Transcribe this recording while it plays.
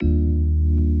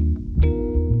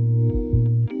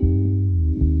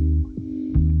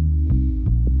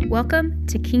Welcome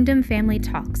to Kingdom Family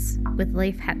Talks with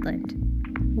Leif Hetland.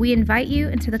 We invite you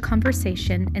into the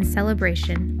conversation and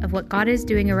celebration of what God is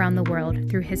doing around the world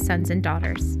through his sons and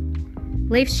daughters.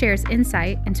 Leif shares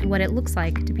insight into what it looks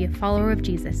like to be a follower of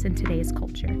Jesus in today's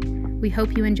culture. We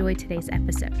hope you enjoy today's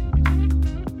episode.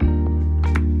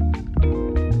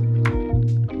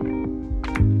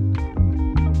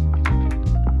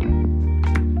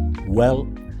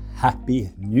 Well, Happy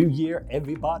New Year,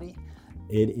 everybody.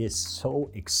 It is so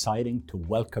exciting to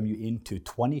welcome you into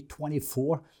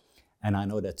 2024. And I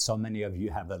know that so many of you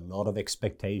have a lot of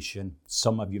expectation.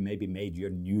 Some of you maybe made your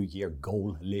New Year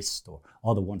goal list or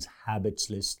other ones habits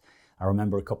list. I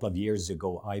remember a couple of years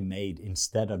ago, I made,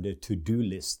 instead of the to-do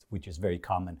list, which is very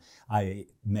common, I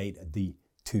made the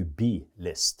to-be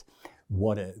list.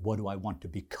 What do I want to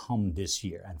become this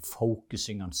year? And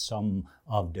focusing on some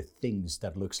of the things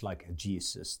that looks like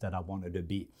Jesus that I wanted to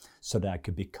be so that I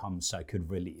could become, so I could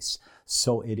release.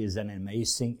 So it is an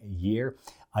amazing year.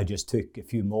 I just took a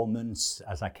few moments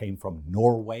as I came from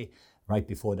Norway, right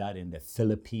before that in the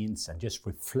Philippines, and just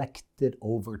reflected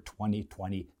over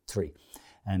 2023.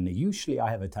 And usually I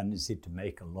have a tendency to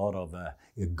make a lot of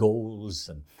goals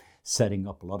and setting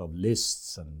up a lot of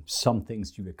lists, and some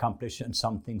things you accomplish and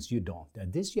some things you don't.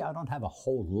 And this year I don't have a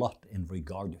whole lot in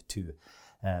regard to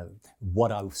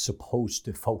what I was supposed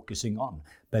to focusing on,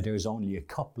 but there's only a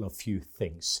couple of few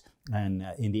things. And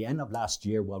in the end of last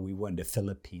year, while we were in the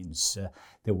Philippines,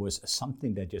 there was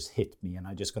something that just hit me, and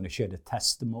I'm just going to share the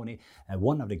testimony.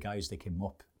 One of the guys that came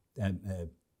up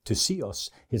to see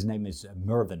us, his name is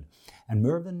Mervin. And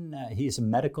Mervin, he is a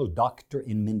medical doctor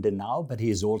in Mindanao, but he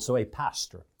is also a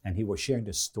pastor. And he was sharing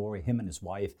this story, him and his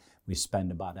wife, we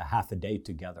spent about a half a day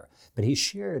together. But he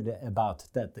shared about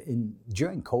that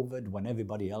during COVID, when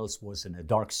everybody else was in a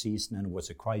dark season and it was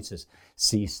a crisis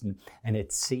season, and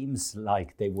it seems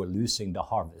like they were losing the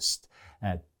harvest.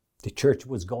 The church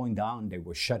was going down, they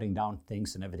were shutting down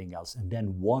things and everything else. And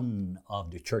then one of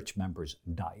the church members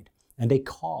died. And they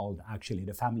called, actually,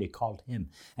 the family called him.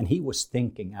 And he was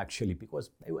thinking, actually,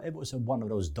 because it was one of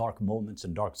those dark moments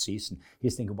and dark season,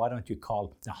 he's thinking, why don't you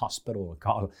call the hospital or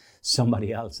call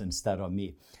somebody else instead of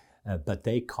me? But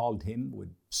they called him with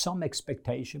some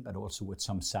expectation, but also with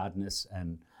some sadness.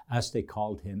 And as they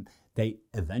called him, they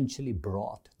eventually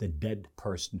brought the dead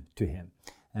person to him.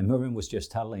 And Mervin was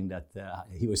just telling that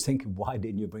he was thinking, why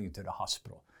didn't you bring him to the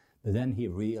hospital? But then he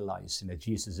realized that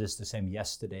Jesus is the same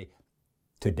yesterday,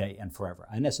 today and forever.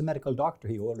 And as a medical doctor,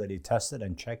 he already tested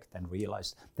and checked and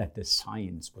realized that the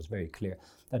science was very clear,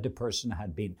 that the person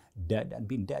had been dead and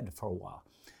been dead for a while.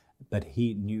 But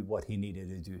he knew what he needed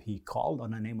to do. He called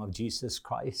on the name of Jesus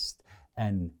Christ,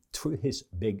 and through his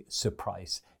big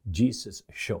surprise, Jesus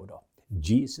showed up.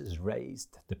 Jesus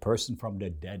raised the person from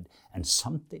the dead, and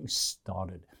something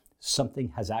started.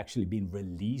 Something has actually been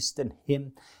released in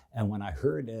him. And when I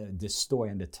heard this story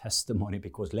and the testimony,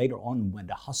 because later on when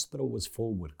the hospital was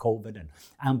full with COVID and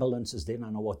ambulances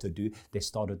didn't know what to do, they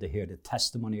started to hear the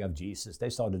testimony of Jesus. They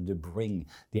started to bring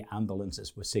the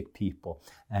ambulances with sick people,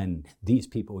 and these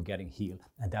people were getting healed.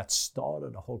 And that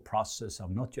started a whole process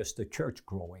of not just the church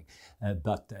growing,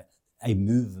 but a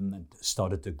movement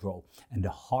started to grow, and the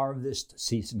harvest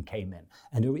season came in.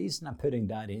 And the reason I'm putting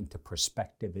that into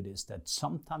perspective, it is that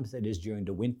sometimes it is during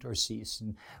the winter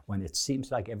season when it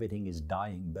seems like everything is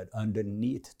dying, but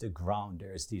underneath the ground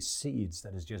there's these seeds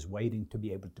that is just waiting to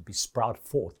be able to be sprout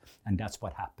forth. And that's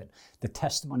what happened. The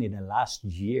testimony in the last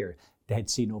year, they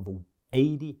had seen over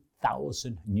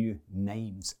 80,000 new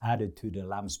names added to the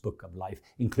Lamb's Book of Life,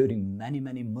 including many,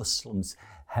 many Muslims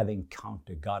have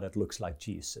encountered God that looks like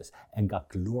Jesus and got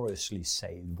gloriously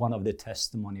saved. One of the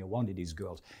testimony of one of these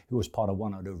girls, who was part of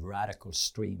one of the radical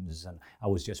streams, and I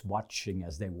was just watching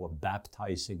as they were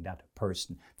baptizing that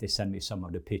person. They sent me some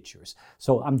of the pictures.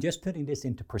 So I'm just putting this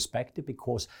into perspective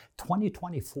because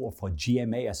 2024 for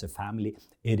GMA as a family,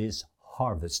 it is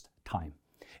harvest time.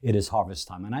 It is harvest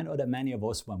time. And I know that many of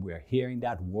us, when we are hearing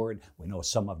that word, we know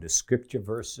some of the scripture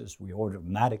verses, we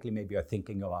automatically maybe are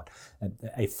thinking about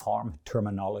a farm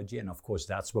terminology. And of course,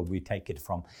 that's where we take it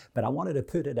from. But I wanted to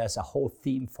put it as a whole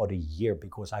theme for the year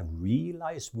because I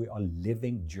realize we are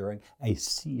living during a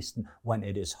season when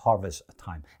it is harvest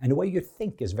time. And the way you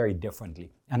think is very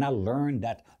differently. And I learned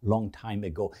that long time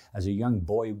ago. As a young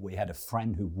boy, we had a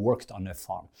friend who worked on a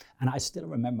farm. And I still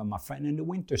remember my friend in the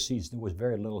winter season, there was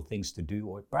very little things to do,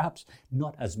 or perhaps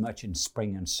not as much in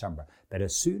spring and summer. But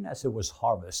as soon as it was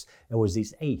harvest, it was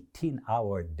these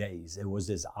 18-hour days. It was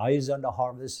his eyes on the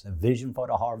harvest, a vision for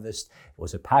the harvest. It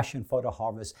was a passion for the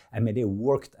harvest. I mean, they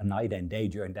worked night and day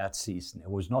during that season.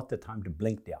 It was not the time to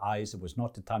blink the eyes. It was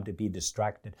not the time to be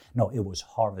distracted. No, it was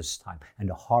harvest time, and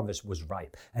the harvest was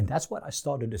ripe. And that's what I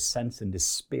started started to sense in the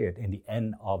spirit in the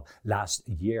end of last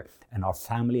year. And our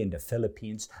family in the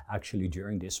Philippines, actually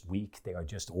during this week, they are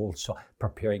just also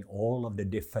preparing all of the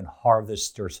different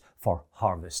harvesters for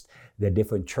harvest. The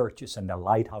different churches and the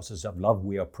lighthouses of love,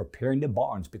 we are preparing the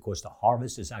barns because the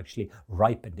harvest is actually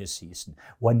ripe in this season.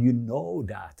 When you know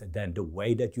that, then the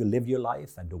way that you live your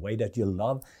life and the way that you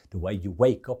love, the way you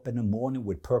wake up in the morning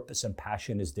with purpose and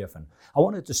passion is different. I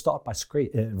wanted to start by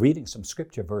reading some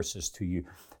scripture verses to you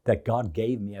that God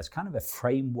gave me as kind of a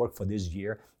framework for this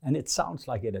year. And it sounds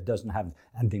like it doesn't have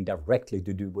anything directly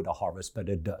to do with a harvest, but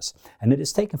it does. And it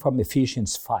is taken from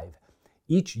Ephesians 5.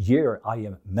 Each year I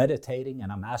am meditating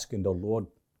and I'm asking the Lord,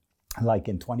 like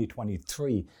in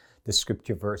 2023, the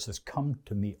scripture verses, come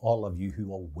to me, all of you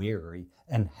who are weary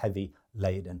and heavy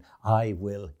laden. I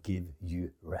will give you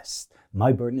rest.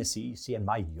 My burden is easy and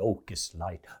my yoke is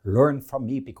light. Learn from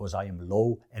me because I am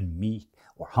low and meek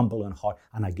or humble in heart,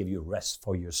 and I give you rest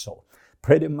for your soul.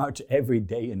 Pretty much every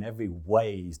day in every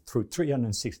way through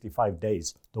 365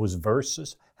 days, those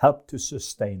verses help to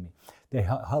sustain me. They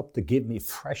help to give me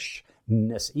freshness.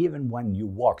 Even when you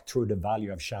walk through the valley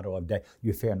of shadow of death,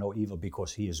 you fear no evil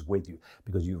because he is with you,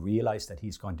 because you realize that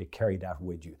he's going to carry that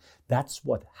with you. That's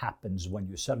what happens when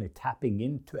you're suddenly tapping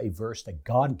into a verse that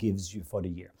God gives you for the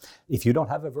year. If you don't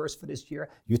have a verse for this year,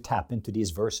 you tap into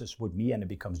these verses with me and it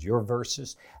becomes your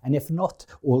verses. And if not,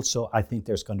 also, I think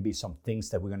there's going to be some things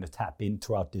that we're going to tap in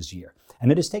throughout this year.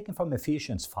 And it is taken from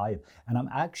Ephesians 5. And I'm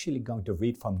actually going to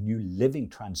read from New Living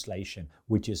Translation,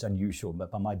 which is unusual.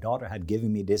 But my daughter had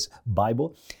given me this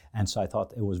Bible, and so I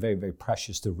thought it was very, very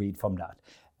precious to read from that.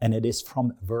 And it is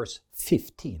from verse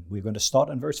 15. We're going to start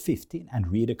on verse 15 and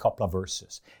read a couple of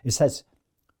verses. It says,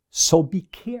 so be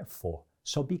careful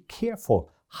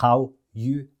how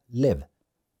you live.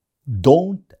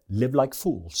 Don't live like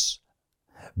fools,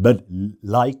 but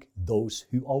like those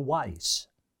who are wise.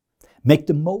 Make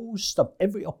the most of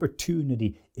every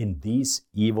opportunity in these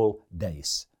evil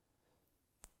days.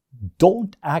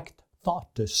 Don't act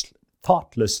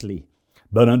thoughtlessly,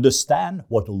 but understand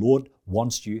what the Lord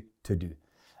wants you to do.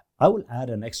 I will add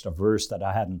an extra verse that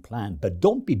I hadn't planned, but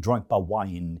don't be drunk by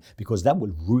wine because that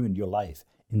will ruin your life.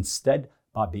 Instead,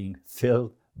 by being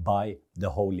filled by the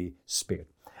Holy Spirit.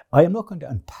 I am not going to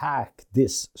unpack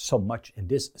this so much in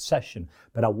this session,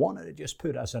 but I wanted to just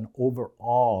put as an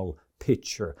overall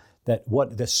picture that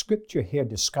what the scripture here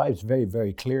describes very,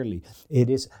 very clearly,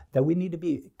 it is that we need to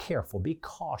be careful, be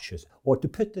cautious, or to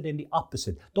put it in the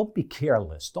opposite, don't be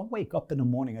careless. Don't wake up in the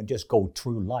morning and just go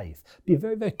through life. Be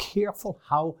very, very careful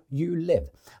how you live.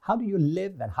 How do you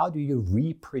live and how do you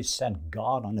represent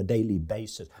God on a daily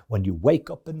basis? When you wake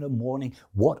up in the morning,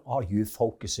 what are you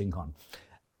focusing on?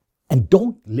 And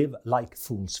don't live like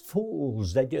fools.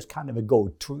 Fools, they just kind of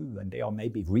go through and they are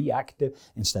maybe reactive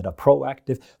instead of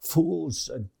proactive. Fools,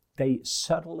 they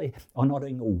subtly are not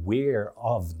even aware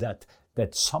of that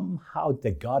somehow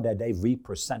the God that they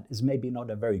represent is maybe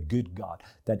not a very good God,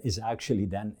 that is actually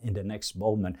then in the next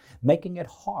moment making it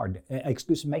hard,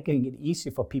 making it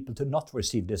easy for people to not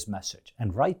receive this message.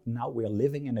 And right now we are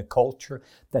living in a culture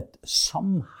that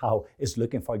somehow is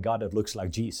looking for a God that looks like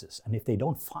Jesus. And if they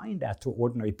don't find that through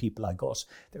ordinary people like us,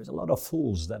 there's a lot of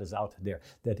fools that is out there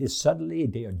that is suddenly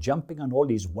they are jumping on all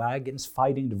these wagons,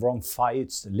 fighting the wrong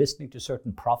fights, listening to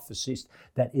certain prophecies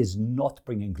that is not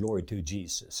bringing glory to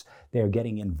Jesus. They're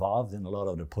getting involved in a lot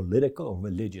of the political or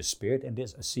religious spirit in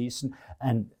this season.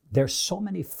 And there's so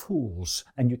many fools,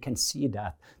 and you can see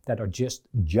that are just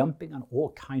jumping on all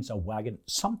kinds of wagons,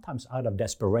 sometimes out of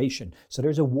desperation. So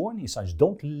there's a warning sign,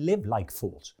 don't live like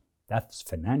fools. That's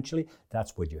financially,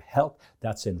 that's with your health,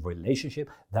 that's in relationship,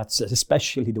 that's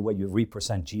especially the way you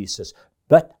represent Jesus.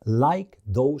 But like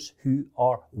those who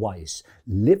are wise,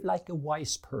 live like a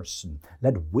wise person.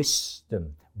 Let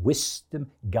wisdom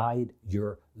guide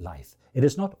your life. It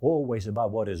is not always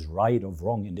about what is right or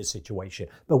wrong in this situation,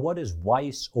 but what is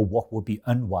wise or what would be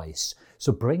unwise.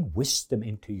 So bring wisdom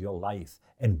into your life.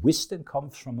 And wisdom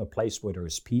comes from a place where there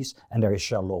is peace and there is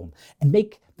shalom. And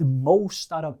make the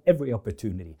most out of every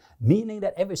opportunity, meaning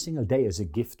that every single day is a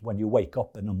gift when you wake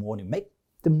up in the morning. Make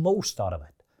the most out of it.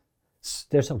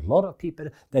 There's a lot of people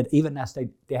that even as they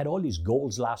had all these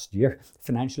goals last year,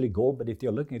 financially goal, but if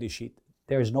you're looking at the sheet,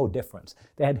 there is no difference.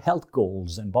 They had health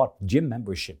goals and bought gym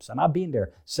memberships, and I've been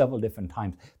there several different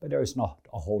times, but there is not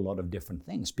a whole lot of different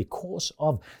things because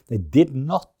of they did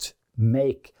not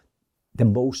make the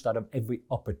most out of every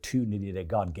opportunity that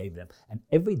God gave them. And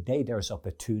every day there is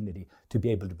opportunity to be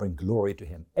able to bring glory to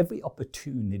Him. Every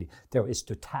opportunity there is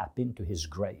to tap into His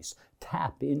grace,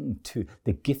 tap into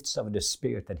the gifts of the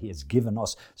Spirit that He has given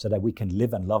us so that we can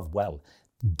live and love well.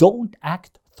 Don't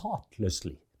act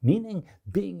thoughtlessly, meaning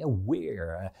being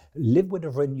aware, live with a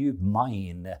renewed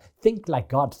mind, think like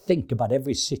God, think about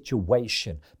every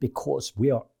situation, because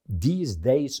these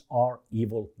days are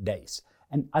evil days.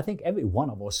 And I think every one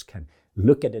of us can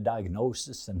look at the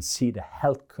diagnosis and see the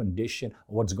health condition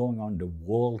of what's going on in the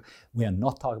world. We are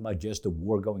not talking about just the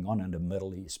war going on in the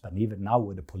Middle East, but even now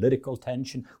with the political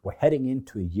tension, we're heading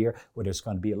into a year where there's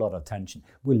going to be a lot of tension.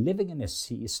 We're living in a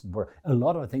season where a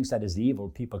lot of the things that is evil,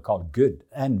 people call good,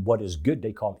 and what is good,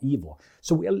 they call evil.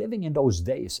 So we are living in those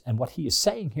days. And what he is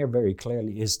saying here very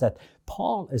clearly is that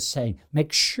Paul is saying,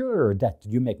 make sure that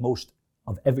you make most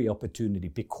of every opportunity,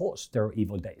 because there are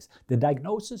evil days. The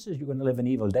diagnosis is you're going to live in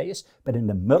evil days, but in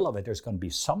the middle of it, there's going to be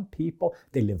some people,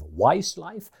 they live a wise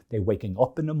life, they're waking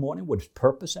up in the morning with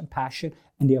purpose and passion,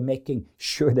 and they're making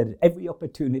sure that at every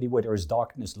opportunity where there is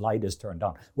darkness, light is turned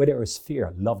on. Where there is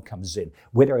fear, love comes in.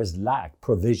 Where there is lack,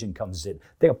 provision comes in.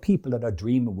 There are people that are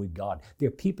dreaming with God. There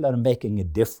are people that are making a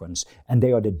difference, and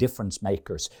they are the difference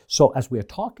makers. So as we're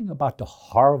talking about the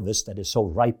harvest that is so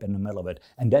ripe in the middle of it,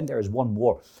 and then there is one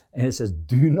more, and it says,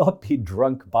 do not be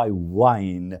drunk by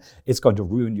wine. It's going to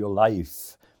ruin your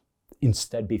life.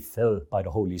 Instead, be filled by the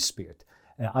Holy Spirit.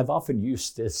 I've often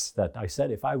used this, that I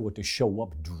said, if I were to show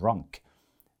up drunk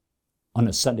on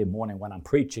a Sunday morning when I'm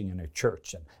preaching in a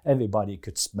church, and everybody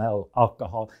could smell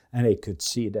alcohol, and they could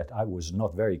see that I was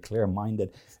not very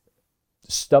clear-minded,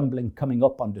 stumbling, coming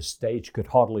up on the stage, could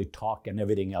hardly talk and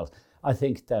everything else. I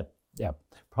think that,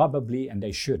 probably, and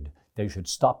they should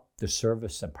stop the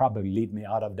service and probably lead me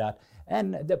out of that.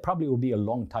 And there probably will be a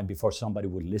long time before somebody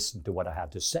would listen to what I have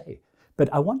to say. But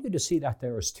I want you to see that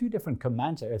there is two different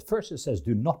commands. At first it says,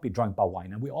 do not be drunk by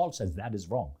wine. And we all says that is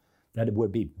wrong. That it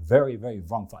would be very, very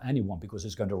wrong for anyone, because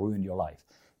it's going to ruin your life.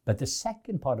 But the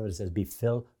second part of it says, be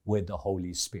filled with the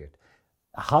Holy Spirit.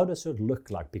 How does it look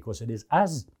like? Because it is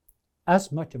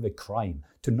as much of a crime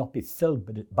to not be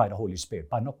filled by the Holy Spirit,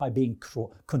 not by being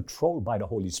controlled by the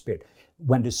Holy Spirit.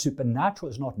 When the supernatural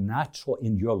is not natural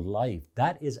in your life,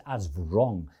 that is as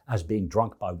wrong as being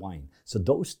drunk by wine. So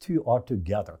those two are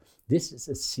together. This is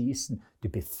a season to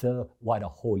be filled by the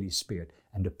Holy Spirit.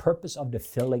 And the purpose of the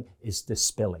filling is the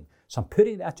spilling. So I'm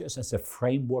putting that just as a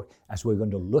framework as we're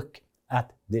going to look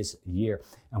at this year.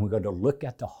 And we're going to look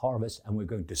at the harvest, and we're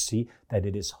going to see that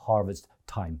it is harvest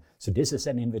time. So this is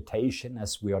an invitation,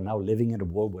 as we are now living in a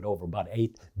world with over about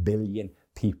 8 billion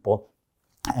people.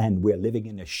 And we're living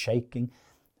in a shaking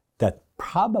that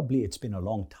probably it's been a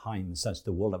long time since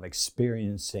the world of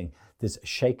experiencing this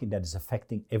shaking that is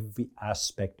affecting every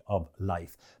aspect of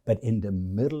life. But in the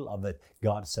middle of it,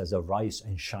 God says, arise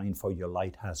and shine, for your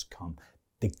light has come.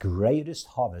 The greatest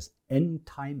harvest, end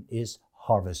time, is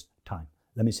harvest time.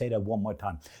 Let me say that one more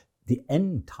time. The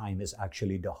end time is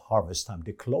actually the harvest time.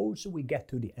 The closer we get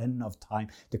to the end of time,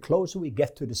 the closer we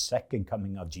get to the second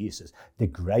coming of Jesus, the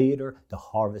greater the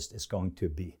harvest is going to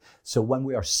be. So when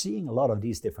we are seeing a lot of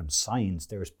these different signs,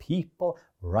 there's people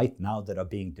right now that are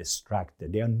being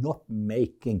distracted. They are not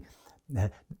making,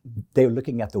 they're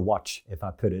looking at the watch, if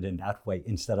I put it in that way,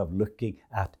 instead of looking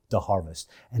at the harvest.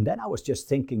 And then I was just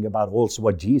thinking about also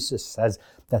what Jesus says,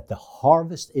 that the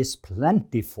harvest is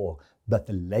plentiful, but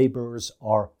the laborers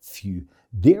are few.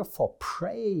 Therefore,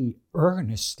 pray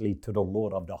earnestly to the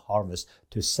Lord of the harvest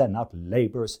to send out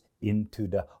laborers into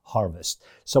the harvest.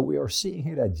 So we are seeing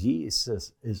here that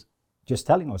Jesus is just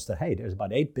telling us that, hey, there's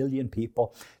about 8 billion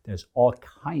people. There's all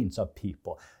kinds of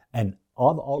people. And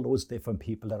of all those different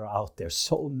people that are out there,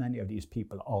 so many of these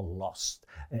people are lost.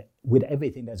 With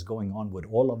everything that's going on, with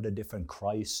all of the different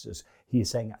crises, he's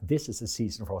saying this is a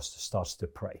season for us to start to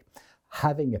pray.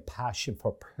 Having a passion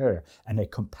for prayer and a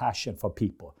compassion for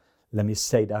people. Let me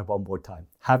say that one more time.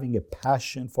 Having a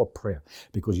passion for prayer,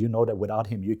 because you know that without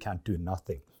him you can't do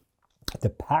nothing. The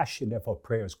passion there for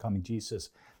prayer is coming. Jesus,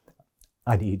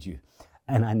 I need you.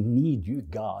 And I need you,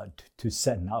 God, to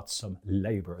send out some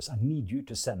laborers. I need you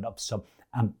to send up some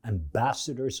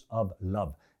ambassadors of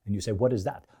love. And you say, what is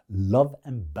that? Love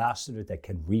ambassadors that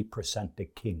can represent the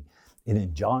King. And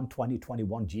in John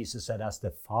 20:21, Jesus said, as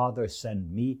the Father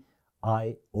sent me,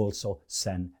 I also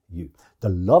send you. The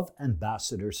love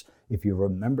ambassadors, if you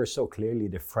remember so clearly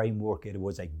the framework, it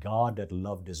was a God that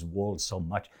loved his world so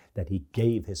much that he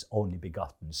gave his only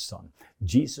begotten Son.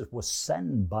 Jesus was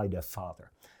sent by the Father.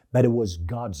 but it was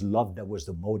God's love that was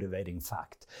the motivating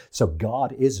fact. So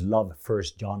God is love,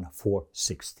 1 John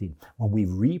 4:16. When we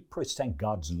represent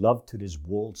God's love to this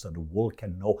world so the world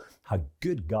can know how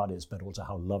good God is, but also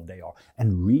how loved they are.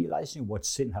 And realizing what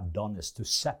sin have done is to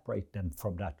separate them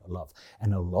from that love.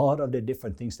 And a lot of the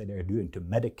different things that they're doing to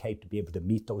medicate, to be able to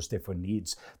meet those different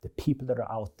needs, the people that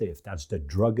are out there, if that's the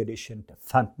drug addiction, the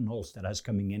fentanyls that is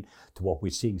coming in, to what we're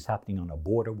seeing is happening on the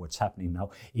border, what's happening now,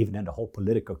 even in the whole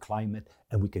political climate,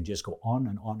 and we can just go on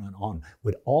and on and on.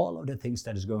 With all of the things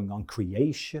that is going on,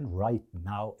 creation right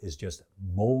now is just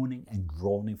moaning and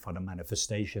groaning for the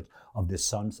manifestation of the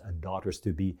sons and daughters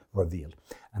to be revealed.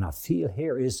 And I feel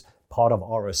here is part of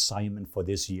our assignment for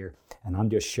this year. And I'm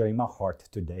just sharing my heart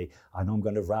today. I know I'm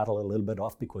going to rattle a little bit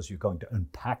off because you're going to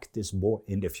unpack this more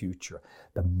in the future.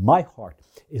 But my heart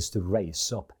is to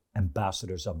raise up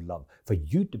ambassadors of love, for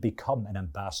you to become an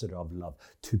ambassador of love,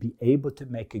 to be able to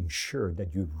making sure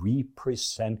that you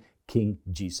represent King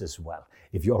Jesus well.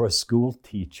 If you're a school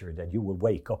teacher, that you will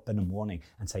wake up in the morning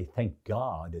and say, thank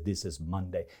God this is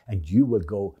Monday, and you will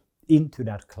go into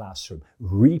that classroom,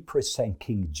 represent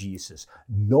King Jesus,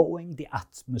 knowing the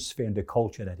atmosphere and the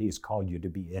culture that He's called you to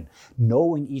be in,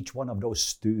 knowing each one of those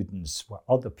students where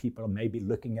other people are maybe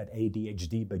looking at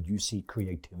ADHD, but you see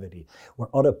creativity, where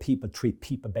other people treat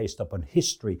people based upon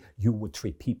history, you would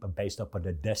treat people based upon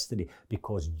their destiny,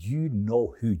 because you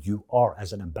know who you are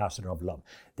as an ambassador of love.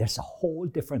 There's a whole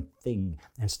different thing.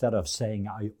 Instead of saying,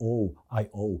 I owe,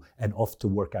 and off to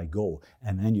work I go,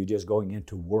 and then you're just going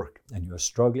into work and you're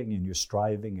struggling and you're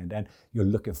striving, and then you're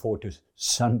looking forward to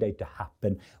Sunday to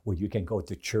happen where you can go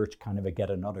to church, kind of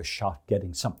get another shot,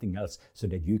 getting something else so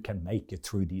that you can make it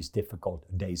through these difficult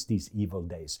days, these evil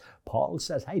days. Paul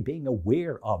says, hey, being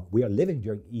aware of, we are living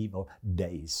during evil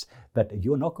days, but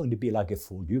you're not going to be like a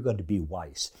fool. You're going to be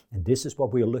wise. And this is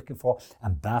what we're looking for,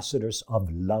 ambassadors of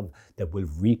love that will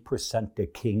represent the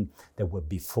King, that will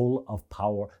be full of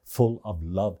power, full of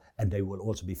love, and they will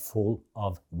also be full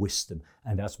of wisdom.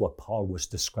 And that's what Paul was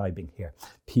describing here.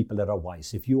 People that are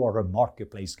wise. If you are a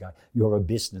marketplace guy, you're a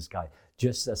business guy,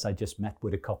 just as I just met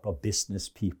with a couple of business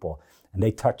people, and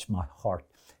they touched my heart.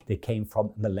 They came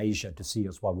from Malaysia to see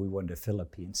us while we were in the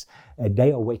Philippines. And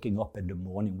they are waking up in the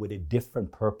morning with a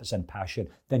different purpose and passion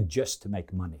than just to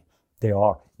make money. They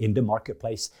are in the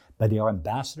marketplace, but they are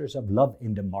ambassadors of love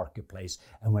in the marketplace.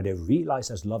 And when they realize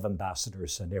as love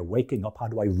ambassadors and they're waking up, how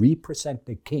do I represent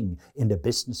the King in the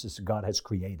businesses God has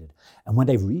created? And when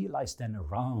they realize then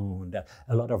around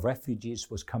a lot of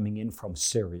refugees was coming in from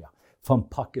Syria, from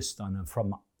Pakistan, and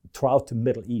from throughout the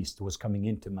Middle East was coming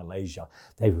into Malaysia,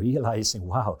 they realizing,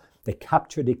 wow, they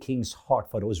captured the King's heart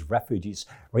for those refugees,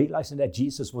 realizing that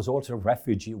Jesus was also a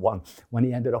refugee one when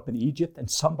he ended up in Egypt, and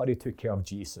somebody took care of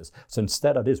Jesus. So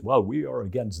instead of this, well, we are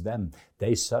against them,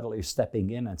 they suddenly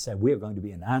stepping in and said, we're going to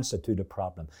be an answer to the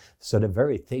problem. So the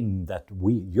very thing that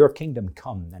your kingdom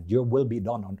come and your will be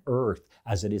done on earth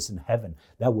as it is in heaven,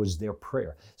 that was their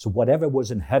prayer. So whatever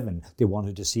was in heaven, they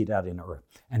wanted to see that in earth.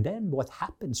 And then what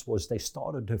happens was they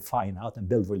started to find out and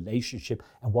build relationship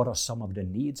and what are some of the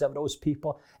needs of those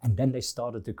people. And then they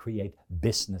started to create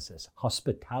businesses,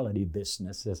 hospitality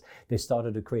businesses. They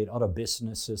started to create other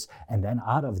businesses. And then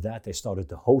out of that, they started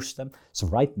to host them. So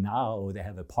right now they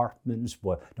have apartments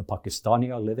where the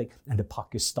Pakistani are living, and the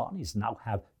Pakistanis now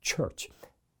have church.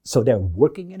 So they're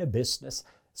working in a business.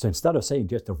 So instead of saying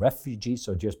just the refugees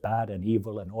are just bad and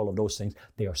evil and all of those things,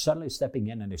 they are suddenly stepping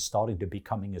in and they're starting to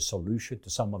becoming a solution to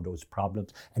some of those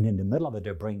problems. And in the middle of it,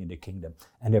 they're bringing the kingdom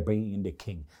and they're bringing in the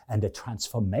King. And the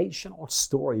transformational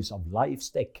stories of lives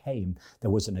that came, that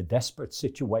was in a desperate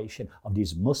situation of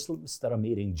these Muslims that are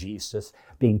meeting Jesus,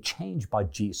 being changed by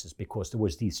Jesus, because there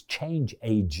was these change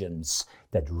agents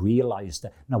that realized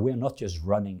that, now we're not just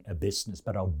running a business,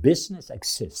 but our business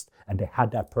exists. And they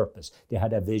had that purpose, they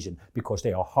had that vision, because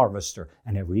they are harvester,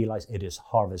 and they realize it is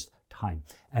harvest time.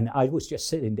 And I was just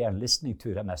sitting there listening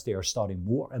to them as they are starting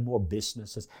more and more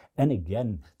businesses. And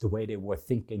again, the way they were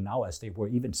thinking now, as they were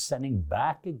even sending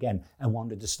back again and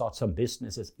wanted to start some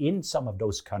businesses in some of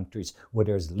those countries where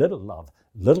there's little love,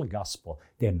 little gospel,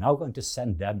 they're now going to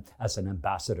send them as an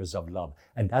ambassadors of love.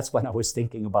 And that's when I was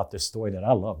thinking about the story that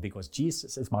I love, because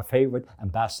Jesus is my favorite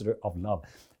ambassador of love.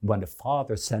 When the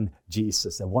Father sent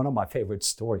Jesus, and one of my favorite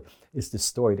stories is the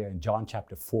story there in John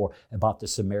chapter 4 about the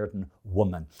Samaritan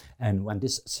woman. And when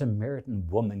this Samaritan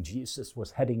woman, Jesus was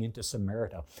heading into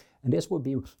Samaria, and this would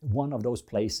be one of those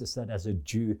places that as a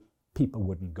Jew, people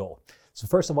wouldn't go. So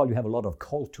first of all, you have a lot of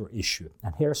culture issue.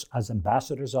 And here's, as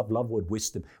ambassadors of love with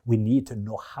wisdom, we need to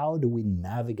know how do we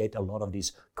navigate a lot of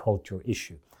these culture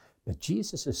issue. But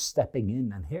Jesus is stepping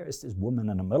in, and here is this woman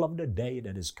in the middle of the day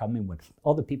that is coming when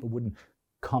other people wouldn't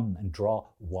come and draw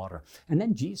water. And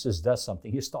then Jesus does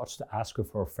something. He starts to ask her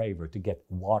for a favor to get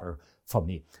water from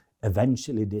me.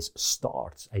 Eventually, this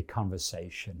starts a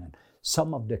conversation, and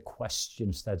some of the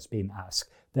questions that's being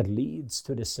asked that leads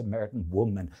to the Samaritan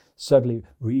woman suddenly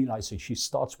realizing she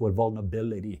starts with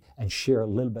vulnerability and share a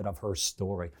little bit of her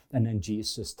story. And then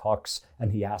Jesus talks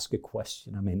and he asks a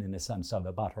question, in the sense of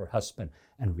about her husband,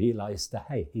 and realized that,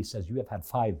 hey, he says, you have had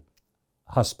 5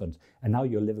 husbands, and now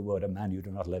you're living with a man you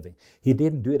do not living. He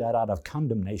didn't do that out of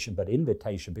condemnation, but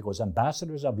invitation, because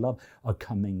ambassadors of love are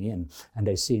coming in, and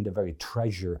they see the very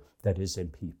treasure that is in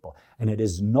people. And it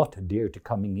is not there to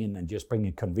coming in and just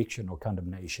bringing conviction or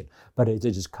condemnation, but it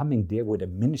is coming there with a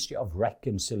ministry of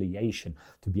reconciliation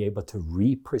to be able to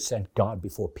represent God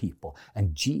before people.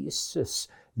 And Jesus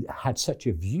had such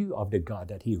a view of the God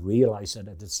that he realized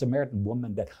that the Samaritan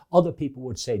woman that other people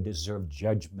would say deserved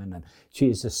judgment, and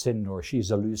she is a sinner or she's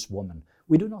a loose woman.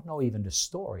 We do not know even the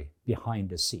story behind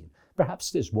the scene. Perhaps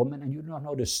this woman, and you do not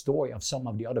know the story of some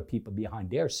of the other people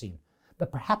behind their scene,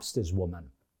 but perhaps this woman,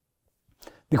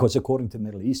 because according to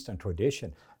Middle Eastern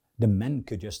tradition, the men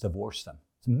could just divorce them.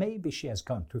 So maybe she has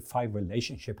gone through 5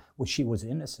 relationships where she was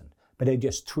innocent, but they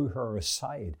just threw her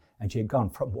aside, and she had gone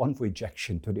from one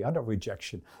rejection to the other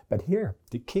rejection. But here,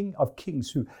 the King of Kings,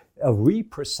 who are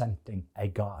representing a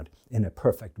God in a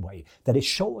perfect way, that is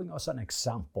showing us an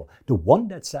example. The one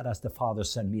that said, as the Father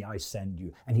sent me, I send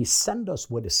you. And he sent us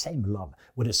with the same love,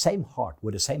 with the same heart,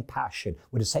 with the same passion,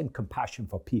 with the same compassion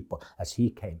for people as he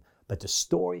came. But the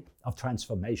story of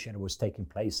transformation was taking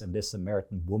place in this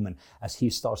Samaritan woman as he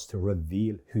starts to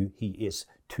reveal who he is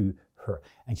to her.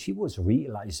 And she was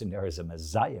realizing there is a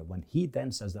Messiah when he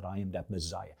then says that I am that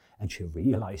Messiah. And she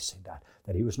realizing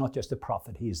that he was not just a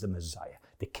prophet, he is the Messiah.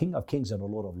 The King of Kings and the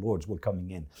Lord of Lords were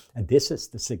coming in. And this is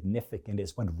the significance,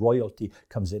 is when royalty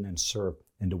comes in and serve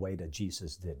in the way that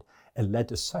Jesus did. It led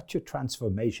to such a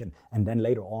transformation. And then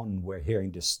later on, we're hearing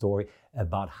this story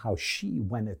about how she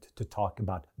went to talk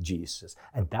about Jesus.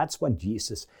 And that's when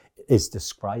Jesus is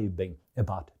describing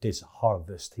about this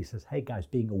harvest. He says, hey guys,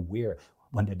 being aware,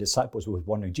 when the disciples were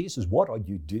wondering, Jesus, what are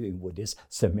you doing with this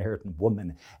Samaritan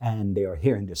woman? And they are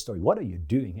hearing this story. What are you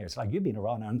doing here? It's like, you've been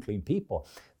around unclean people.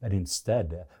 But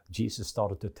instead, Jesus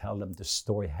started to tell them the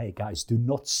story. Hey guys, do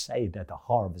not say that the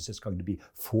harvest is going to be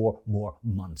 4 more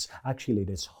months. Actually, it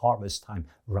is harvest time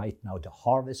right now. The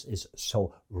harvest is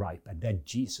so ripe. And then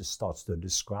Jesus starts to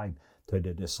describe to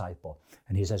the disciple.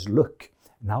 And he says, look,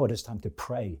 now it is time to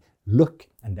pray. Look,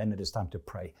 and then it is time to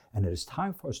pray. And it is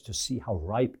time for us to see how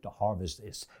ripe the harvest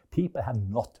is. People have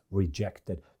not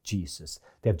rejected Jesus.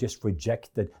 They've just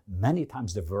rejected many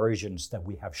times the versions that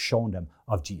we have shown them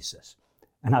of Jesus.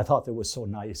 And I thought it was so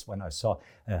nice when I saw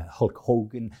Hulk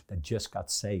Hogan that just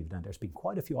got saved. And there's been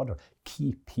quite a few other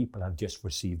key people have just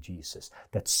received Jesus.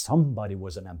 That somebody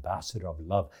was an ambassador of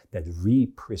love that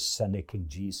represented King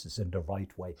Jesus in the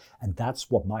right way. And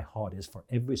that's what my heart is for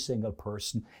every single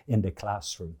person in the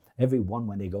classroom. Everyone,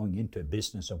 when they're going into a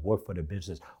business or work for the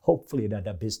business, hopefully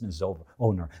that business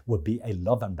owner will be a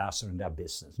love ambassador in that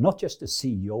business. Not just the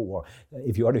CEO, or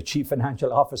if you are the chief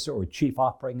financial officer or chief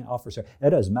operating officer, it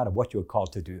doesn't matter what you're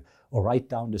called to do. Or right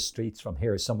down the streets from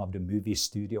here, some of the movie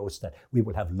studios, that we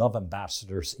will have love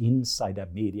ambassadors inside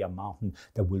that media mountain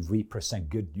that will represent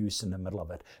good news in the middle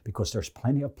of it. Because there's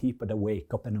plenty of people that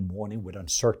wake up in the morning with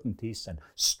uncertainties and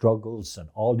struggles and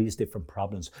all these different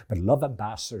problems. But love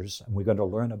ambassadors, and we're going to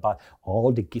learn about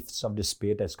all the gifts of the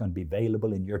Spirit that's going to be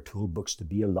available in your toolbox to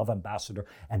be a love ambassador.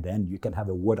 And then you can have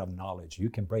a word of knowledge. You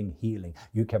can bring healing.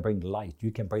 You can bring light.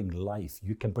 You can bring life.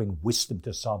 You can bring wisdom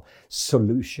to solve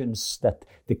solutions that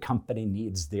the company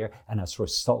needs there, and as a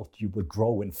result you would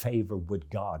grow in favor with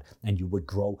God and you would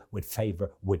grow with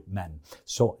favor with men.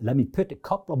 So let me put a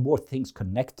couple of more things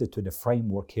connected to the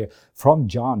framework here from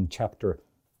John chapter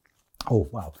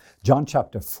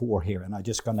 4 here, and I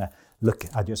just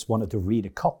wanted to read a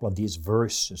couple of these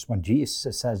verses when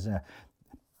Jesus says,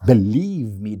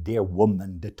 believe me, dear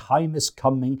woman, the time is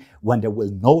coming when there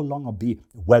will no longer be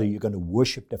whether you're going to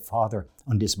worship the Father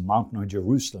on this mountain or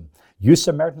Jerusalem. You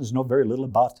Samaritans know very little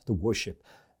about the worship,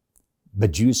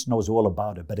 but Jews knows all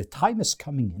about it. But the time is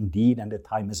coming indeed, and the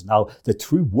time is now. The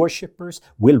true worshipers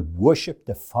will worship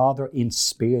the Father in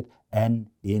spirit and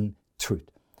in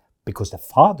truth. Because the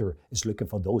Father is looking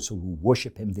for those who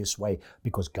worship him this way,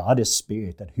 because God is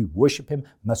spirit, and who worship him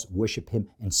must worship him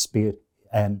in spirit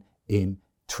and in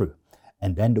truth.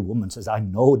 And then the woman says, I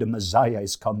know the Messiah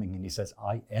is coming. And he says,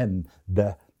 I am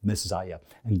the Messiah.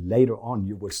 And later on,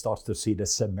 you will start to see the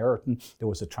Samaritan. There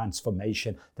was a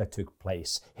transformation that took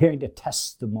place. Hearing the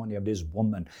testimony of this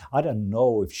woman, I don't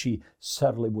know if she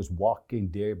suddenly was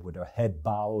walking there with her head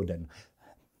bowed and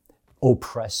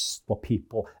oppressed for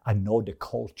people. I know the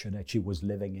culture that she was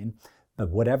living in. But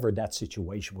whatever that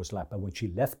situation was like, but when she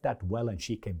left that well and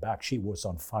she came back, she was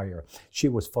on fire. She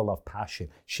was full of passion.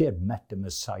 She had met the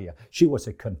Messiah. She was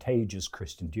a contagious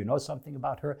Christian. Do you know something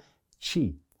about her?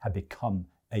 She had become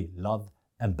a love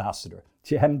ambassador.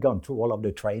 She hadn't gone through all of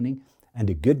the training. And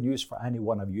the good news for any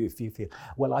one of you, if you feel,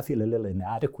 well, I feel a little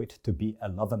inadequate to be a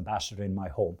love ambassador in my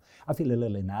home. I feel a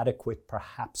little inadequate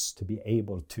perhaps to be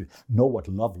able to know what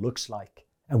love looks like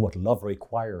and what love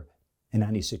requires in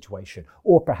any situation,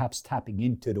 or perhaps tapping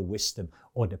into the wisdom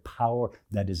or the power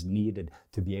that is needed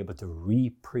to be able to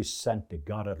represent the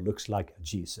God that looks like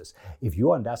Jesus. If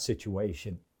you're in that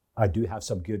situation, I do have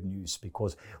some good news,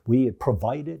 because we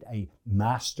provided a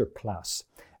master class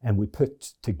and we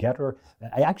put together,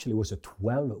 actually it was a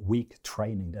 12-week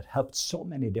training that helped so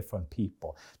many different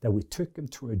people, that we took them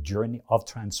through a journey of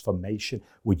transformation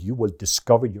where you will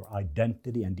discover your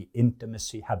identity and the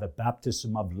intimacy, have a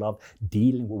baptism of love,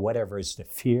 dealing with whatever is the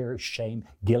fear, shame,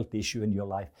 guilt issue in your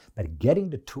life, but getting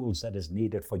the tools that is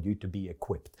needed for you to be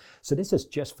equipped. So this is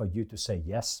just for you to say,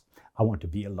 yes, I want to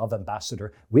be a love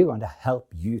ambassador. We're going to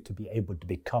help you to be able to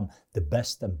become the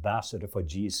best ambassador for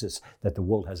Jesus that the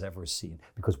world has ever seen.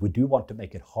 Because we do want to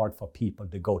make it hard for people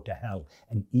to go to hell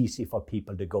and easy for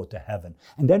people to go to heaven.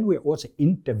 And then we're also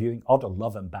interviewing other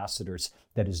love ambassadors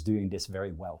that is doing this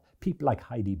very well. People like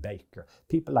Heidi Baker,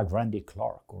 people like Randy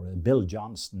Clark or Bill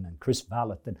Johnston and Chris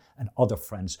Valentin and other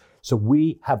friends. So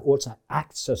we have also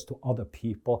access to other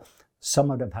people.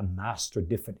 Some of them have mastered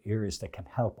different areas that can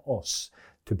help us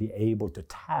to be able to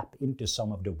tap into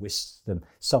some of the wisdom,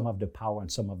 some of the power,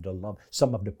 and some of the love,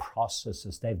 some of the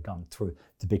processes they've gone through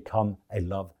to become a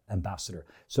love ambassador.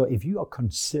 So if you are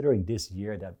considering this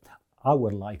year that I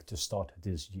would like to start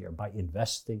this year by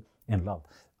investing in love,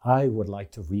 I would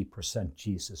like to represent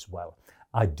Jesus well.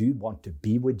 I do want to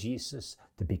be with Jesus,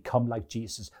 to become like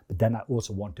Jesus, but then I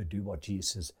also want to do what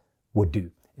Jesus would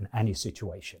do in any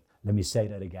situation. Let me say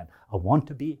that again. I want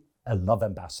to be a love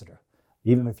ambassador.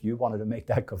 Even if you wanted to make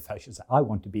that confession, say, I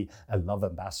want to be a love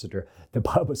ambassador. The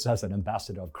Bible says an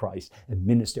ambassador of Christ, a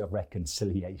minister of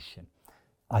reconciliation.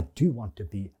 I do want to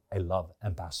be a love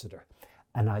ambassador.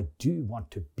 And I do want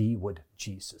to be with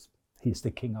Jesus. He's the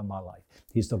King of my life.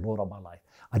 He's the Lord of my life.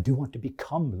 I do want to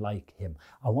become like him.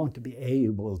 I want to be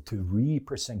able to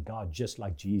represent God just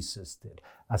like Jesus did.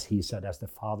 As he said, as the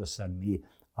Father sent me,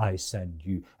 I send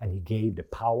you. And he gave the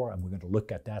power, and we're going to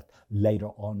look at that later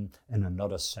on in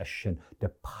another session, the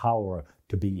power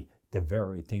to be the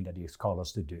very thing that he's called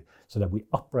us to do, so that we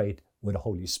operate with the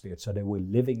Holy Spirit, so that we're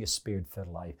living a spirit-filled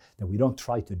life, that we don't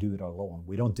try to do it alone.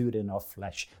 We don't do it in our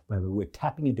flesh, but we're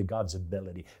tapping into God's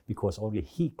ability, because only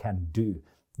he can do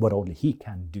what only he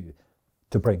can do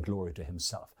to bring glory to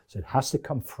himself. So it has to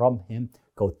come from him,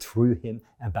 go through him,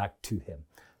 and back to him.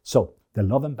 So the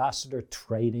Love Ambassador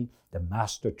training, the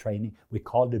Master training, we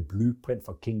call it Blueprint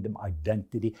for Kingdom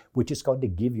Identity, which is going to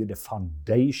give you the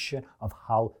foundation of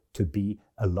how to be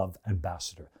a love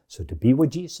ambassador. So to be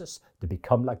with Jesus, to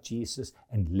become like Jesus,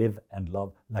 and live and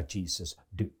love like Jesus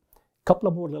do. A couple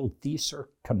of more little teaser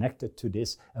connected to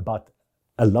this about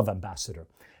a love ambassador.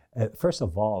 First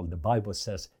of all, the Bible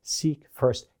says, seek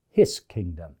first his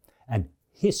kingdom and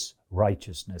his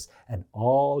righteousness, and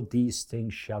all these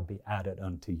things shall be added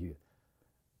unto you.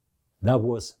 That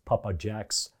was Papa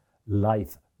Jack's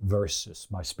life verses,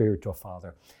 my spiritual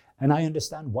father. And I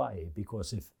understand why,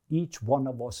 because if each one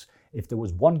of us, if there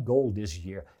was one goal this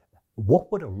year,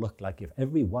 what would it look like if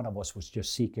every one of us was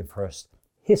just seeking first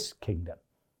his kingdom?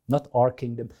 Not our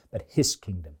kingdom, but his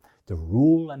kingdom. The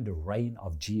rule and the reign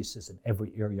of Jesus in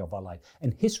every area of our life.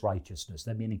 And his righteousness,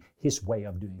 that meaning his way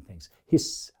of doing things,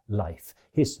 his life,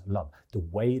 his love, the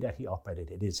way that he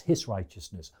operated. It is his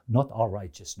righteousness, not our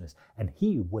righteousness. And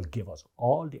he will give us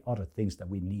all the other things that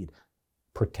we need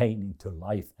pertaining to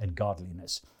life and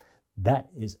godliness. That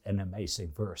is an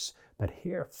amazing verse. But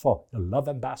here for the love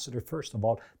ambassador, first of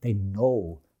all, they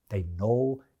know they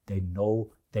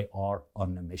are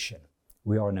on a mission.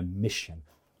 We are on a mission.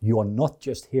 You are not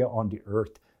just here on the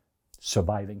earth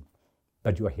surviving,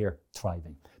 but you are here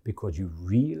thriving, because you're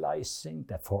realizing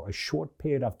that for a short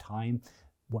period of time,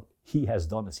 what he has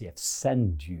done is he has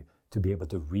sent you to be able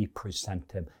to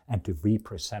represent him and to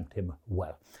represent him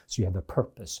well. So you have a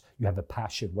purpose, you have a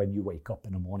passion when you wake up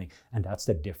in the morning, and that's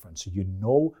the difference. So you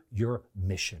know your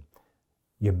mission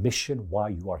why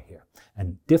you are here.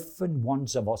 And different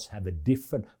ones of us have a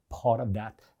different part of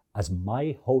that. As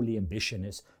my holy ambition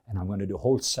is, and I'm going to do a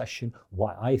whole session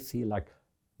why I feel like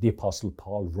the Apostle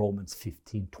Paul, Romans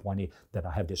 15:20, that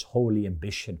I have this holy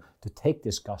ambition to take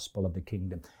this gospel of the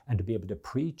kingdom and to be able to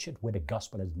preach it where the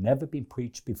gospel has never been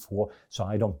preached before, so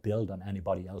I don't build on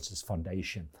anybody else's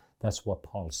foundation. That's what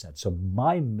Paul said. So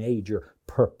my major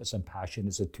purpose and passion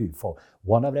is a twofold.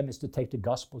 One of them is to take the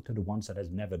gospel to the ones that has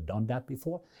never done that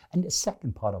before. And the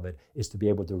second part of it is to be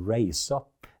able to raise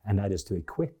up, and that is to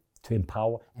equip, to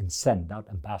empower, and send out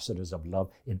ambassadors of love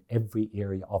in every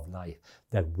area of life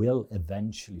that will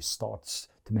eventually start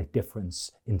to make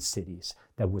difference in cities,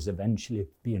 that will eventually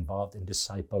be involved in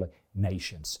discipling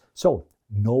nations. So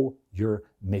know your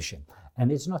mission.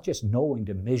 And it's not just knowing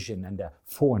the mission and the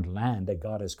foreign land that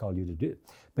God has called you to do,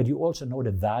 but you also know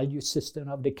the value system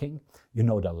of the king. You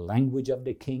know the language of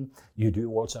the king. You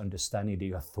do also understanding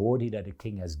the authority that the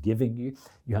king has given you.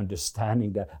 You're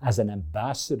understanding that as an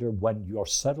ambassador, when you're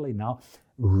suddenly now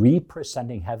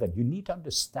representing heaven, you need to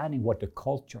understanding what the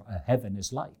culture of heaven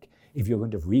is like. If you're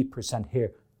going to represent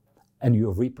here and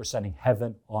you're representing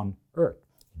heaven on earth,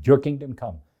 your kingdom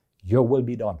come, your will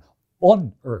be done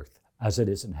on earth as it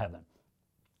is in heaven.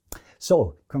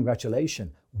 So,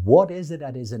 congratulations. What is it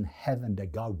that is in heaven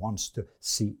that God wants to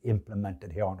see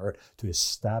implemented here on earth to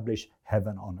establish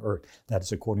heaven on earth? That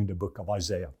is according to the book of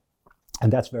Isaiah.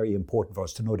 And that's very important for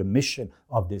us to know the mission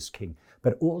of this king,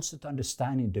 but also to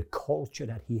understanding the culture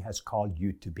that he has called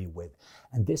you to be with.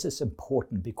 And this is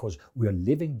important because we are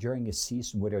living during a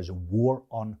season where there's a war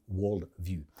on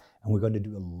worldview. And we're going to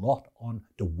do a lot on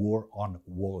the war on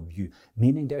worldview,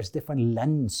 meaning there's different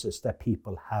lenses that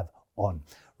people have on.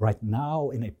 Right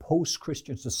now, in a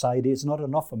post-Christian society, it's not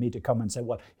enough for me to come and say,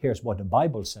 well, here's what the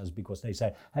Bible says, because they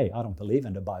say, hey, I don't believe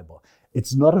in the Bible.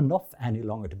 It's not enough any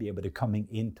longer to be able to coming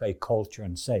into a culture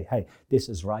and say, hey, this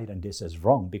is right and this is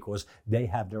wrong, because they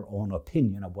have their own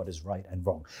opinion of what is right and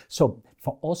wrong. So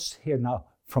for us here now,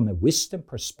 from a wisdom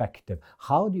perspective,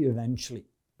 how do you eventually,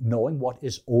 knowing what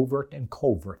is overt and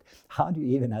covert, how do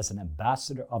you even as an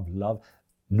ambassador of love,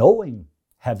 knowing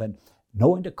heaven,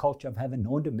 knowing the culture of heaven,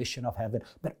 knowing the mission of heaven,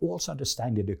 but also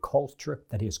understanding the culture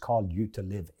that he has called you to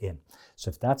live in. So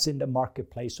if that's in the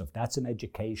marketplace, or if that's in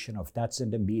education, or if that's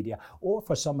in the media, or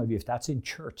for some of you, if that's in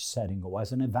church setting, or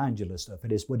as an evangelist, or if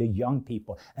it is with the young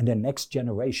people and the next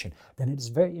generation, then it is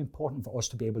very important for us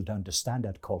to be able to understand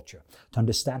that culture, to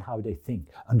understand how they think,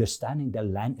 understanding the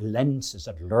lenses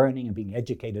of learning and being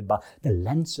educated by the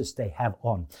lenses they have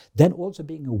on. Then also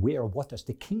being aware of what is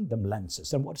the kingdom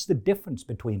lenses and what's the difference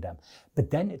between them.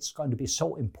 But then it's going to be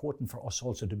so important for us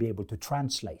also to be able to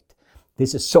translate.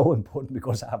 This is so important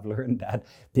because I've learned that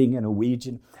being a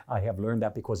Norwegian, I have learned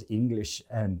that because English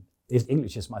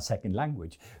is my second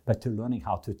language, but to learning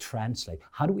how to translate.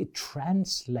 How do we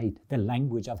translate the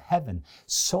language of heaven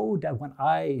so that when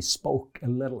I spoke a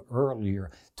little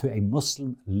earlier to a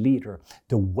Muslim leader,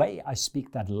 the way I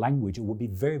speak that language, it will be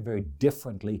very, very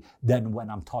differently than when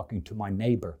I'm talking to my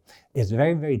neighbor. It's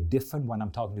very, very different when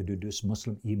I'm talking to this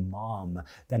Muslim imam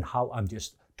than how I'm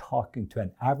just talking to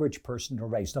an average person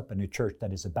raised up in a church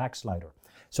that is a backslider.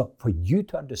 So for you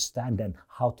to understand then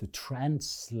how to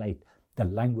translate the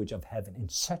language of heaven in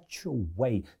such a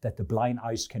way that the blind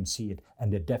eyes can see it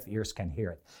and the deaf ears can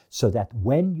hear it. So that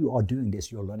when you are doing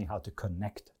this, you're learning how to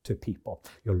connect to people.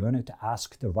 You're learning to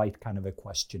ask the right kind of a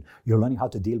question. You're learning how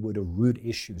to deal with the root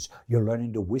issues. You're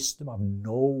learning the wisdom of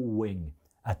knowing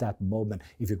at that moment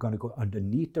if you're going to go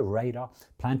underneath the radar,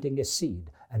 planting a seed,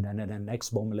 and then in the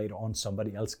next moment later on,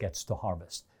 somebody else gets to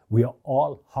harvest. We are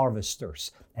all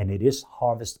harvesters, and it is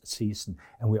harvest season,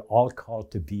 and we're all called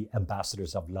to be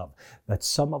ambassadors of love. But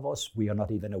some of us, we are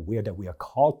not even aware that we are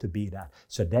called to be that.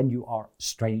 So then you are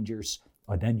strangers,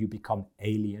 or then you become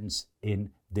aliens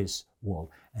in this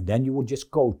world. And then you will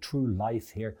just go through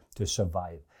life here to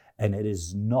survive. And it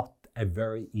is not a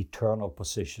very eternal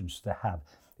position to have.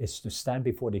 It's to stand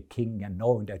before the King and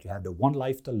knowing that you have the one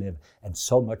life to live and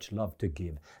so much love to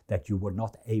give that you were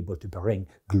not able to bring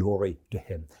glory to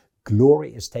him.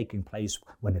 Glory is taking place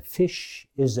when a fish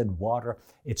is in water,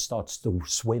 it starts to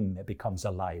swim, it becomes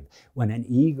alive. When an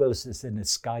eagle is in the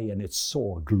sky and it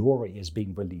soars, glory is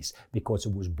being released because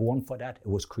it was born for that, it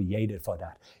was created for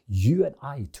that. You and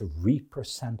I to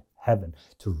represent heaven,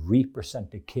 to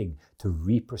represent the King, to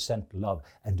represent love,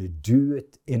 and to do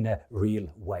it in a real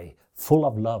way, full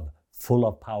of love, full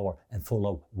of power, and full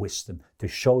of wisdom, to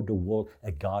show the world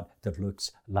a God that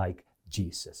looks like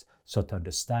Jesus. So to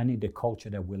understanding the culture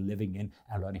that we're living in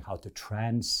and learning how to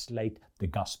translate the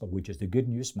gospel, which is the good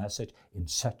news message, in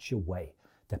such a way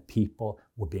that people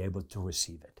will be able to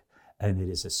receive it. And it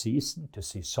is a season to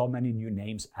see so many new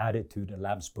names added to the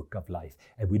Lamb's Book of Life.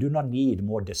 And we do not need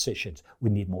more decisions,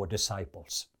 we need more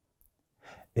disciples.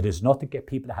 It is not to get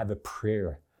people to have a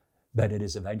prayer but it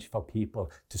is eventually for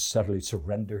people to suddenly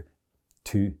surrender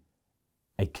to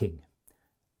a king.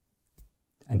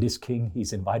 And this king,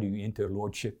 he's inviting you into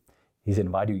lordship. He's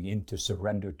inviting you into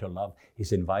surrender to love.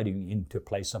 He's inviting you into a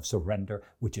place of surrender,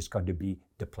 which is going to be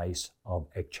the place of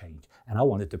exchange. And I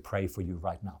wanted to pray for you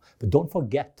right now. But don't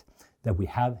forget that we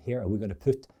have here, and we're going to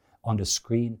put on the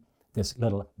screen this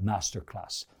little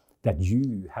masterclass that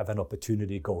you have an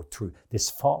opportunity to go through. This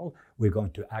fall, we're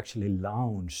going to actually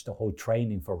launch the whole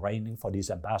training for reigning for these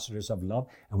ambassadors of love,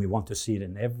 and we want to see it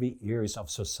in every areas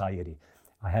of society.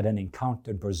 I had an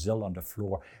encounter in Brazil on the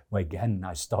floor where again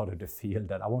I started to feel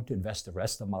that I want to invest the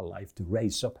rest of my life to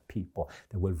raise up people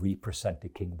that will represent the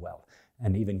King well.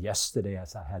 And even yesterday,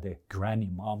 as I had a granny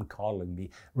mom calling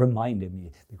me, reminded me,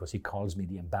 because he calls me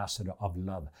the ambassador of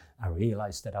love, I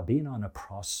realized that I've been on a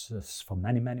process for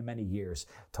many, many, many years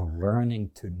to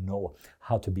learning to know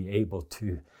how to be able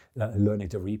to, learning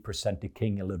to represent the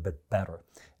King a little bit better.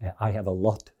 I have a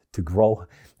lot to grow,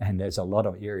 and there's a lot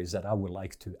of areas that I would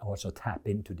like to also tap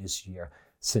into this year,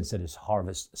 since it is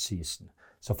harvest season.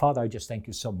 So Father, I just thank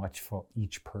you so much for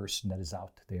each person that is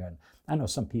out there. And I know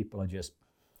some people are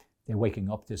they're waking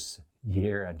up this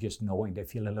year and just knowing they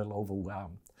feel a little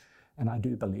overwhelmed. And I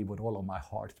do believe with all of my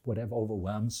heart, whatever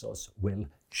overwhelms us will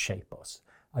shape us.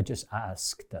 I just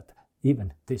ask that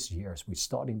even this year, as we're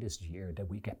starting this year, that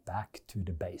we get back to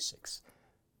the basics.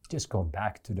 Just go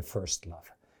back to the first love.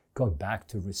 Go back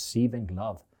to receiving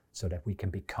love so that we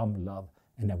can become love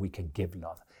and that we can give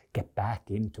love. Get back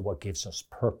into what gives us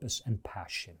purpose and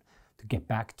passion. To get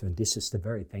back to, and this is the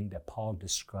very thing that Paul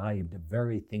described, the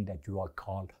very thing that you are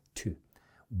called to.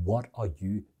 What are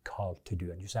you called to do?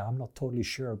 And you say, I'm not totally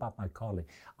sure about my calling.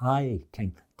 I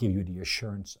can give you the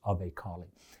assurance of a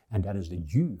calling, and that is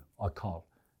that you are called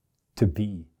to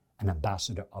be an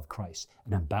ambassador of Christ,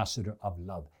 an ambassador of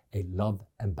love, a love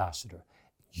ambassador.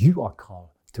 You are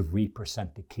called to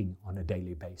represent the King on a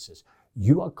daily basis.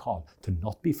 You are called to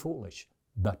not be foolish,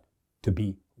 but to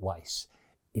be wise.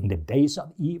 In the days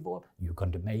of evil, you're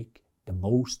going to make the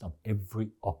most of every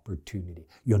opportunity.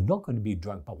 You're not going to be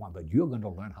drunk by wine, but you're going to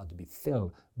learn how to be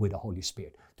filled with the Holy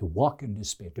Spirit, to walk in the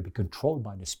Spirit, to be controlled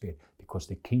by the Spirit, because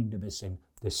the kingdom is in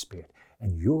the Spirit.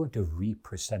 And you're going to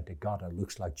represent a God that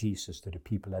looks like Jesus to the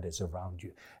people that is around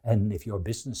you. And if you're a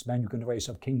businessman, you're going to raise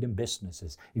up kingdom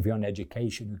businesses. If you're in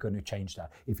education, you're going to change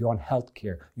that. If you're on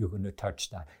healthcare, you're going to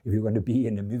touch that. If you're going to be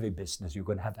in the movie business, you're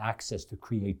going to have access to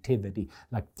creativity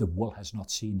like the world has not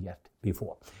seen yet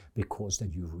before, because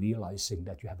that you're realizing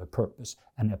that you have a purpose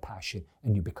and a passion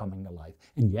and you're becoming alive.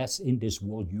 And yes, in this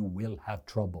world, you will have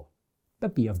trouble,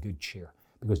 but be of good cheer,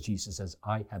 because Jesus says,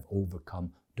 I have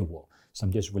overcome the world. So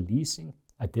I'm just releasing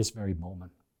at this very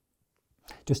moment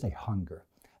just a hunger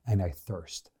and a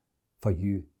thirst for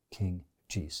you, King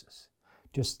Jesus.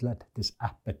 Just let this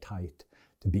appetite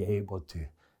to be able to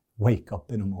wake up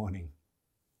in the morning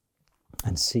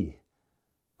and see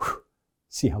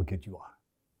how good you are,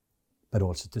 but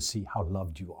also to see how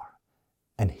loved you are,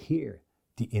 and hear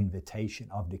the invitation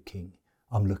of the King.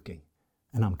 I'm looking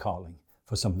and I'm calling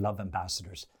for some love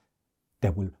ambassadors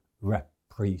that will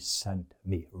represent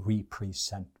me.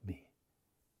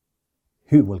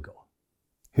 Who will go?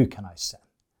 Who can I send?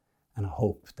 And I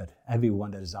hope that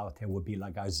everyone that is out there will be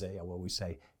like Isaiah, where we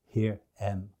say, here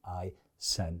am I,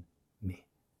 send me.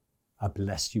 I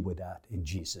bless you with that in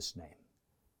Jesus' name.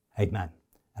 Amen.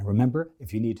 And remember,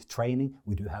 if you need training,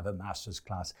 we do have a master's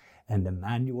class. And the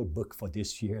manual book for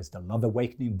this year is the Love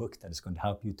Awakening book that is going to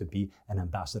help you to be an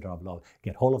ambassador of love.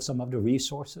 Get hold of some of the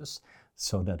resources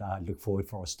so that I look forward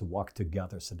for us to walk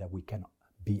together so that we can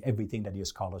be everything that He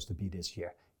has called us to be this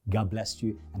year. God bless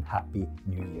you and Happy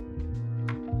New Year.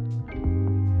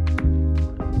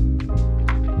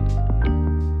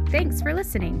 Thanks for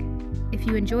listening. If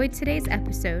you enjoyed today's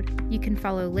episode, you can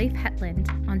follow Leif Hetland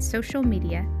on social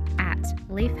media at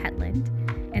Leif Hetland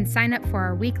and sign up for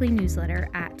our weekly newsletter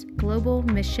at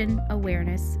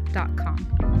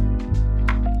globalmissionawareness.com.